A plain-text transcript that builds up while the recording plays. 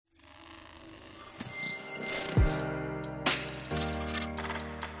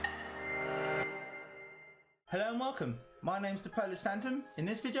Hello and welcome, my name's the Polish Phantom. In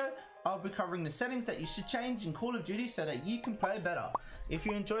this video, I'll be covering the settings that you should change in Call of Duty so that you can play better. If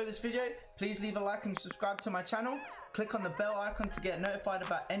you enjoy this video, please leave a like and subscribe to my channel. Click on the bell icon to get notified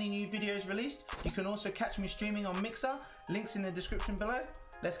about any new videos released. You can also catch me streaming on Mixer, links in the description below.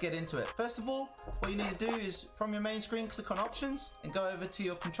 Let's get into it. First of all, what you need to do is from your main screen, click on options and go over to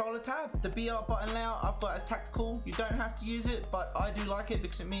your controller tab. The BR button layout I've got as tactical. You don't have to use it, but I do like it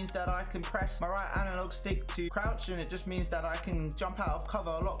because it means that I can press my right analog stick to crouch, and it just means that I can jump out of cover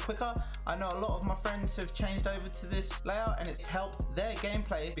a lot quicker. I know a lot of my friends have changed over to this layout and it's helped their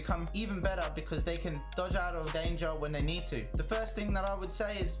gameplay become even better because they can dodge out of danger when they need to. The first thing that I would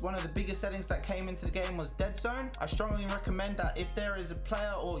say is one of the biggest settings that came into the game was dead zone. I strongly recommend that if there is a player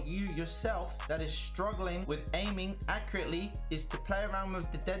or you yourself that is struggling with aiming accurately, is to play around with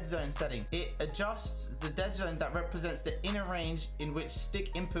the dead zone setting. It adjusts the dead zone that represents the inner range in which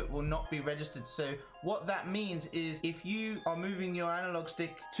stick input will not be registered. So what that means is if you are moving your analog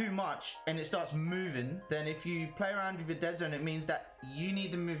stick too much and it starts moving, then if you play around with your dead zone, it means that you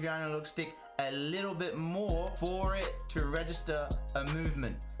need to move your analog stick a little bit more for it to register a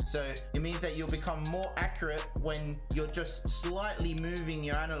movement. So it means that you'll become more accurate when you're just slightly moving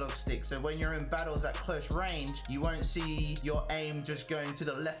your analog stick. So when you're in battles at close range, you won't see your aim just going to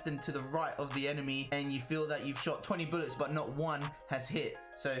the left and to the right of the enemy and you feel that you've shot 20 bullets but not one has hit.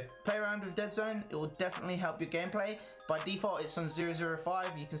 So play around with dead zone, it will definitely help your gameplay. By default it's on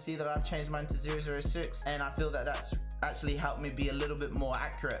 005. You can see that I've changed mine to 006 and I feel that that's actually helped me be a little bit more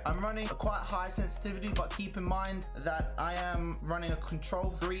accurate. I'm running a quite high sensitivity, but keep in mind that I am running a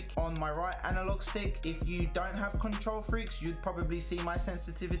control freak on my right analog stick. If you don't have control freaks, you'd probably see my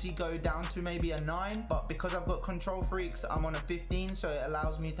sensitivity go down to maybe a 9, but because I've got control freaks, I'm on a 15, so it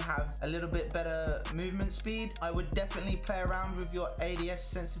allows me to have a little bit better movement speed. I would definitely play around with your ADS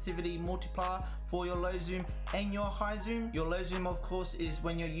sensitivity multiplier for your low zoom and your high zoom. Your low zoom, of course, is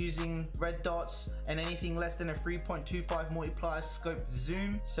when you're using red dots and anything less than a 3.25 multiplier scoped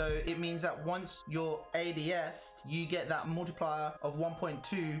zoom. So it means that once you're ADS'd, you get that multiplier of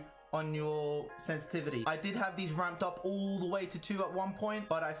 1.2 on your sensitivity. I did have these ramped up all the way to 2 at one point,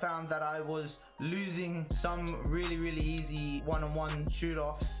 but I found that I was losing some really easy one-on-one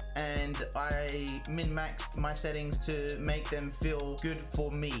shoot-offs, and I min-maxed my settings to make them feel good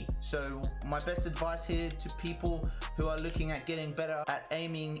for me. So my best advice here to people who are looking at getting better at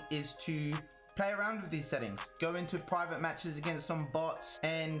aiming is to play around with these settings. Go into private matches against some bots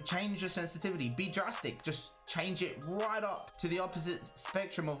and change your sensitivity. Be drastic. Just change it right up to the opposite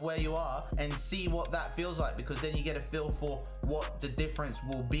spectrum of where you are and see what that feels like, because then you get a feel for what the difference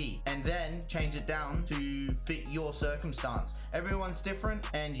will be, and then change it down to fit your circumstance. Everyone's different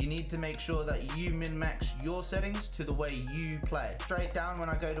and you need to make sure that you min-max your settings to the way you play. Straight down, when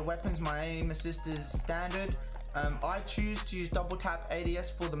I go to weapons, my aim assist is standard. I choose to use double tap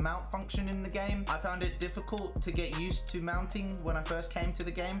ADS for the mount function in the game. I found it difficult to get used to mounting when I first came to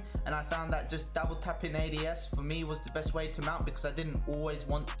the game, and I found that just double tapping ADS for me was the best way to mount because I didn't always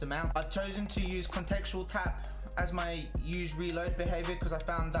want to mount. I've chosen to use contextual tap as my use reload behavior because I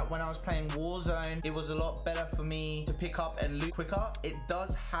found that when I was playing Warzone, it was a lot better for me to pick up and loot quicker. It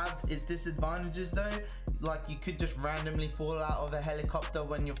does have its disadvantages though, like you could just randomly fall out of a helicopter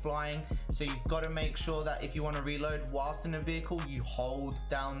when you're flying, so you've got to make sure that if you want to reload whilst in a vehicle, you hold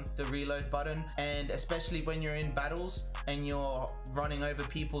down the reload button. And especially when you're in battles and you're running over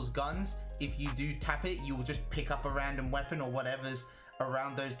people's guns, if you do tap it, you will just pick up a random weapon or whatever's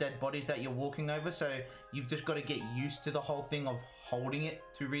around those dead bodies that you're walking over. So you've just got to get used to the whole thing of holding it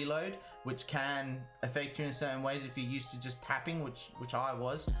to reload, which can affect you in certain ways if you're used to just tapping, which I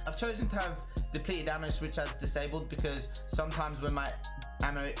was. I've chosen to have depleted ammo switch as disabled because sometimes when my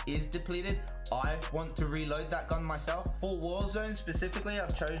ammo is depleted, I want to reload that gun myself. For Warzone specifically,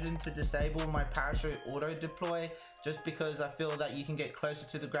 I've chosen to disable my parachute auto deploy just because I feel that you can get closer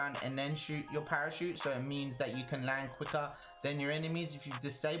to the ground and then shoot your parachute, so it means that you can land quicker than your enemies if you've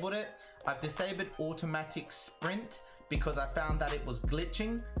disabled it. I've disabled automatic sprint because I found that it was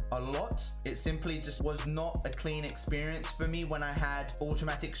glitching a lot. It simply just was not a clean experience for me when I had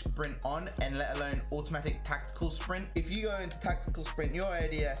automatic sprint on, and let alone automatic tactical sprint. If you go into tactical sprint, your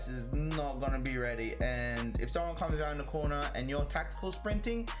ADS is not gonna be ready, and if someone comes around the corner and you're tactical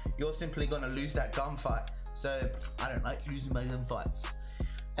sprinting, you're simply gonna lose that gunfight. So I don't like losing my gunfights.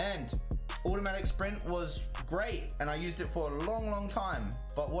 And automatic sprint was great and I used it for a long time,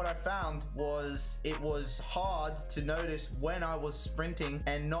 but what I found was it was hard to notice when I was sprinting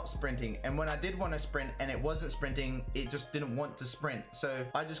and not sprinting, and when I did want to sprint and it wasn't sprinting, it just didn't want to sprint. So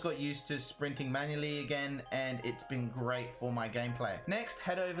I just got used to sprinting manually again, and it's been great for my gameplay. Next,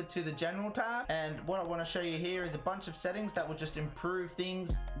 head over to the general tab, and what I want to show you here is a bunch of settings that will just improve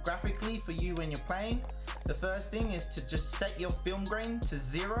things graphically for you when you're playing. The first thing is to just set your film grain to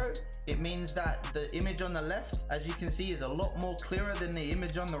 0. It means that the image on the left, as you can see, is a lot more clearer than the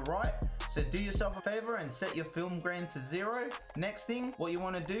image on the right. So do yourself a favor and set your film grain to 0. Next thing, what you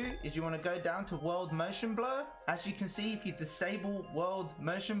want to do is you want to go down to world motion blur. As you can see, if you disable world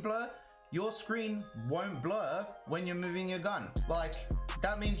motion blur, your screen won't blur when you're moving your gun. Like,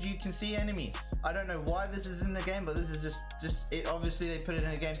 that means you can see enemies. I don't know why this is in the game, but this is just it. Obviously they put it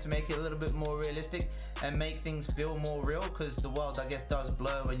in a game to make it a little bit more realistic and make things feel more real, because the world, I guess, does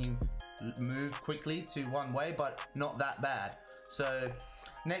blur when you move quickly to one way, but not that bad. So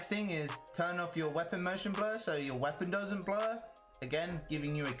next thing is turn off your weapon motion blur so your weapon doesn't blur. Again,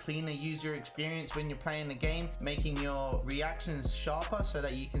 giving you a cleaner user experience when you're playing the game, making your reactions sharper so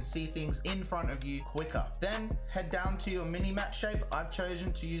that you can see things in front of you quicker. Then head down to your mini map shape. I've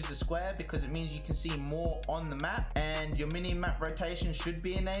chosen to use the square because it means you can see more on the map, and your mini map rotation should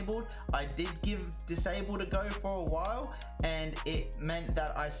be enabled. I did give disabled a go for a while, and it meant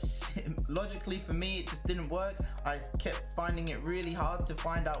that logically for me, it just didn't work. I kept finding it really hard to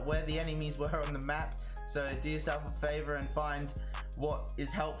find out where the enemies were on the map. So do yourself a favor and find what is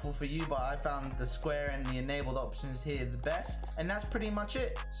helpful for you, but I found the square and the enabled options here the best, and that's pretty much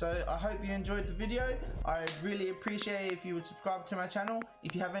it. So I hope you enjoyed the video. I'd really appreciate it if you would subscribe to my channel.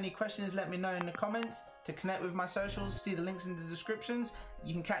 If you have any questions, let me know in the comments. To connect with my socials, see the links in the descriptions.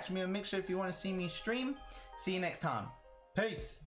 You can catch me on Mixer if you want to see me stream. See you next time. Peace.